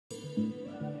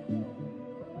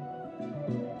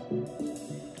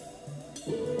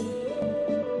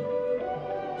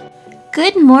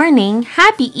Good morning,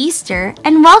 happy Easter,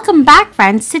 and welcome back,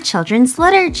 friends, to Children's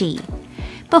Liturgy.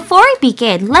 Before we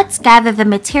begin, let's gather the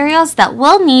materials that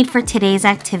we'll need for today's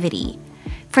activity.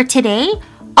 For today,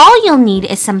 all you'll need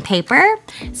is some paper,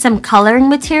 some coloring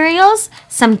materials,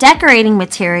 some decorating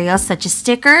materials such as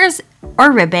stickers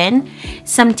or ribbon,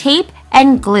 some tape,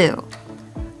 and glue.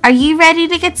 Are you ready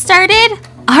to get started?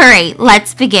 Alright,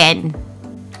 let's begin.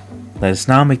 Let us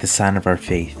now make the sign of our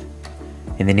faith.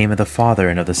 In the name of the Father,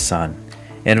 and of the Son,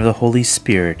 and of the Holy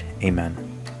Spirit.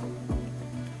 Amen.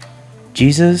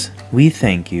 Jesus, we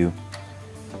thank you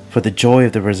for the joy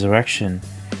of the resurrection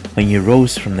when you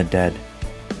rose from the dead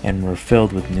and were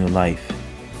filled with new life.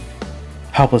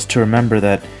 Help us to remember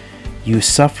that you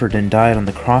suffered and died on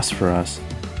the cross for us,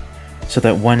 so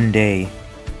that one day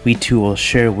we too will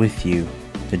share with you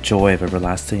the joy of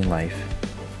everlasting life.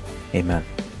 Amen.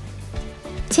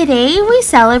 Today we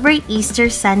celebrate Easter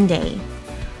Sunday.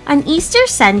 On Easter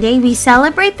Sunday, we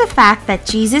celebrate the fact that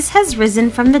Jesus has risen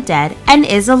from the dead and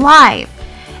is alive.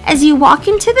 As you walk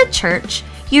into the church,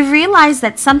 you realize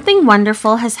that something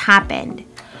wonderful has happened.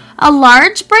 A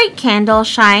large bright candle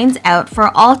shines out for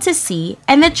all to see,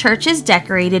 and the church is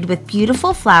decorated with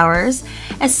beautiful flowers,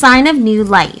 a sign of new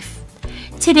life.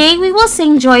 Today we will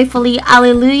sing joyfully,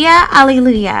 Alleluia,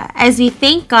 Alleluia, as we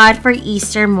thank God for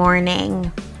Easter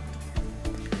morning.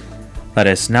 Let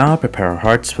us now prepare our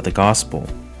hearts for the Gospel.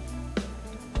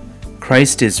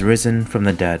 Christ is risen from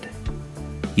the dead.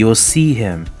 You will see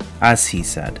him as he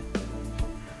said.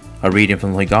 A reading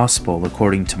from the Holy Gospel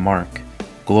according to Mark.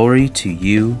 Glory to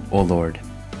you, O Lord.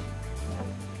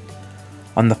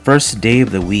 On the first day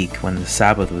of the week, when the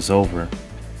Sabbath was over,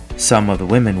 some of the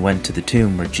women went to the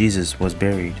tomb where Jesus was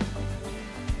buried.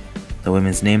 The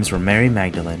women's names were Mary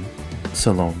Magdalene,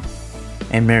 Salome,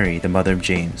 and Mary, the mother of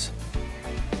James.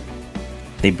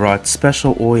 They brought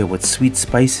special oil with sweet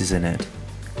spices in it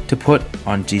to put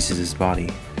on Jesus' body.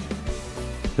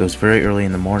 It was very early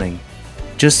in the morning,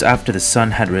 just after the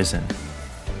sun had risen,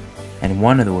 and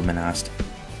one of the women asked,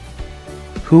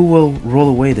 "Who will roll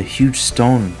away the huge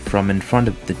stone from in front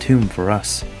of the tomb for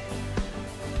us?"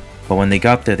 But when they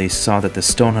got there, they saw that the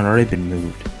stone had already been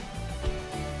moved.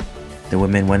 The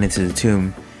women went into the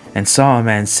tomb and saw a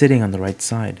man sitting on the right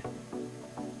side.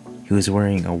 He was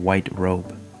wearing a white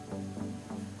robe.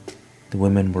 The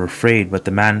women were afraid, but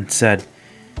the man said,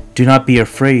 "Do not be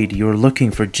afraid. You are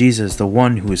looking for Jesus, the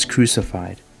one who is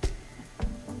crucified.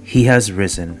 He has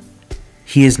risen.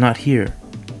 He is not here.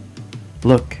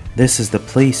 Look, this is the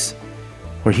place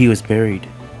where he was buried.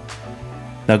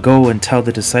 Now go and tell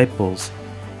the disciples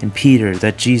and Peter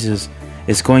that Jesus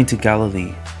is going to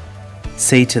Galilee.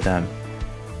 Say to them,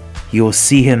 you will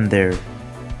see him there,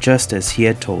 just as he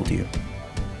had told you."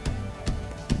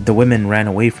 The women ran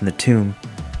away from the tomb,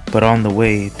 but on the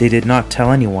way they did not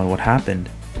tell anyone what happened,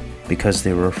 because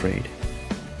they were afraid.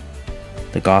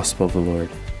 The Gospel of the Lord.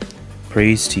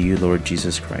 Praise to you, Lord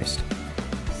Jesus Christ.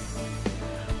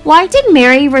 Why did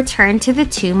Mary return to the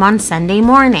tomb on Sunday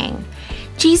morning?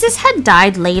 Jesus had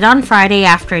died late on Friday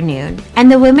afternoon,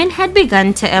 and the women had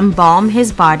begun to embalm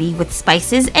his body with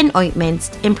spices and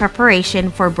ointments in preparation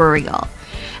for burial,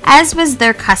 as was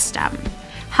their custom.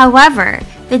 However,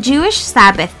 the Jewish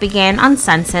Sabbath began on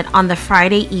sunset on the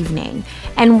Friday evening,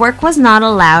 and work was not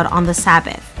allowed on the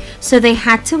Sabbath, so they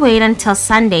had to wait until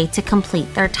Sunday to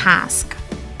complete their task.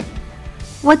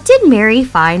 What did Mary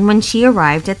find when she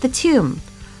arrived at the tomb?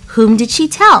 Whom did she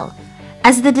tell?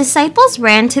 As the disciples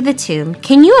ran to the tomb,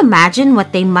 can you imagine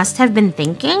what they must have been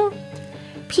thinking?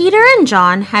 Peter and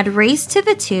John had raced to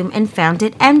the tomb and found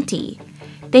it empty.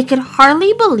 They could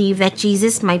hardly believe that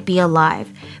Jesus might be alive,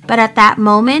 but at that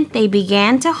moment they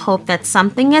began to hope that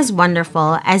something as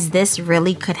wonderful as this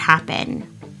really could happen.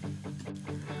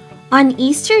 On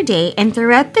Easter Day and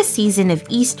throughout the season of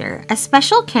Easter, a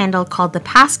special candle called the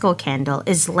Paschal Candle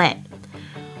is lit.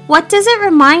 What does it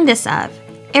remind us of?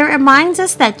 It reminds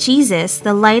us that Jesus,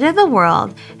 the light of the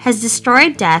world, has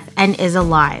destroyed death and is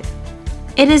alive.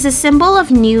 It is a symbol of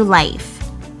new life.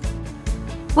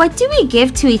 What do we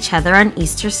give to each other on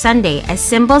Easter Sunday as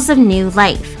symbols of new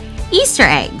life? Easter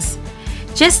eggs.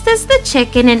 Just as the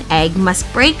chicken and egg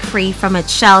must break free from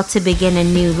its shell to begin a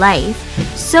new life,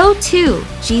 so too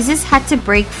Jesus had to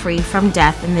break free from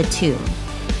death in the tomb.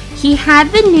 He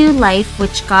had the new life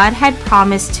which God had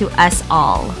promised to us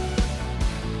all.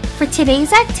 For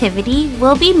today's activity,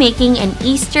 we'll be making an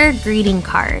Easter greeting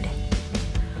card.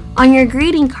 On your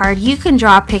greeting card, you can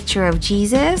draw a picture of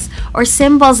Jesus or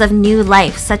symbols of new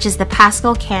life such as the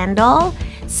Paschal Candle,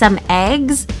 some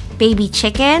eggs, baby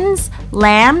chickens,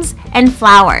 lambs, and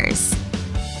flowers.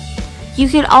 You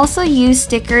could also use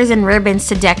stickers and ribbons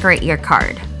to decorate your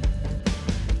card.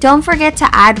 Don't forget to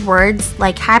add words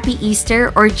like Happy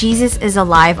Easter or Jesus is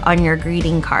alive on your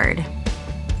greeting card.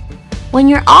 When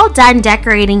you're all done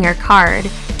decorating your card,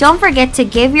 don't forget to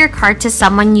give your card to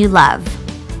someone you love.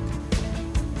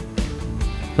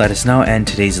 Let us now end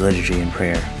today's liturgy in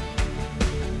prayer.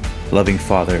 Loving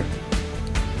Father,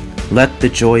 let the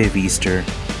joy of Easter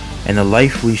and the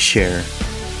life we share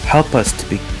help us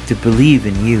to believe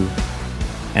in you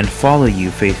and follow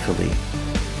you faithfully.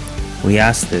 We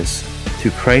ask this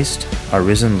through Christ, our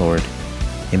risen Lord.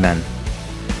 Amen.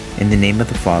 In the name of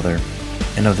the Father,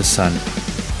 and of the Son,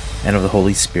 and of the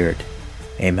Holy Spirit.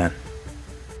 Amen.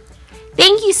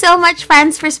 Thank you so much,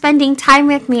 friends, for spending time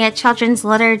with me at Children's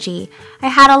Liturgy. I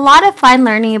had a lot of fun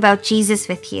learning about Jesus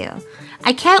with you.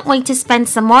 I can't wait to spend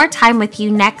some more time with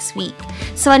you next week.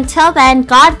 So until then,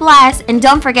 God bless, and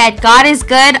don't forget, God is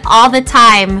good all the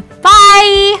time.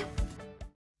 Bye!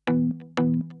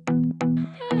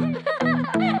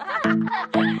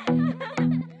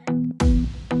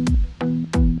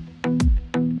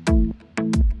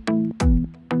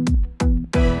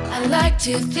 I like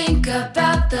to think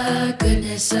about the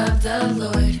goodness of the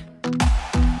Lord.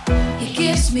 He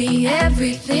gives me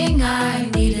everything I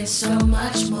need and so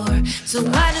much more. So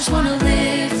I just want to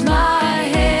lift my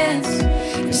hands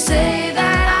and say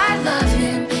that I love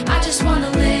him. I just want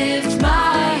to lift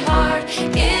my heart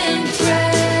in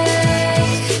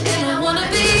praise. And I want to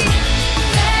be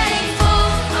thankful.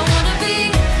 I want to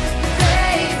be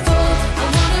grateful. I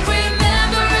want to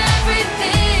remember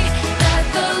everything that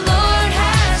the Lord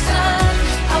has done.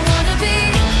 I want to be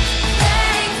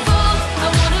thankful. I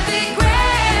want to be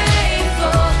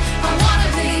grateful. I want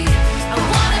to be.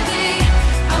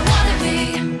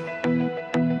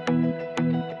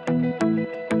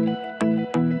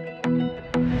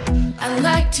 I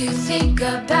like to think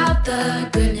about the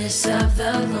goodness of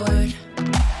the Lord.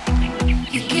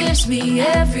 He gives me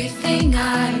everything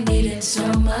I need and so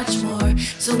much more.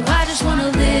 So I just want to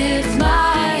lift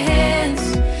my hands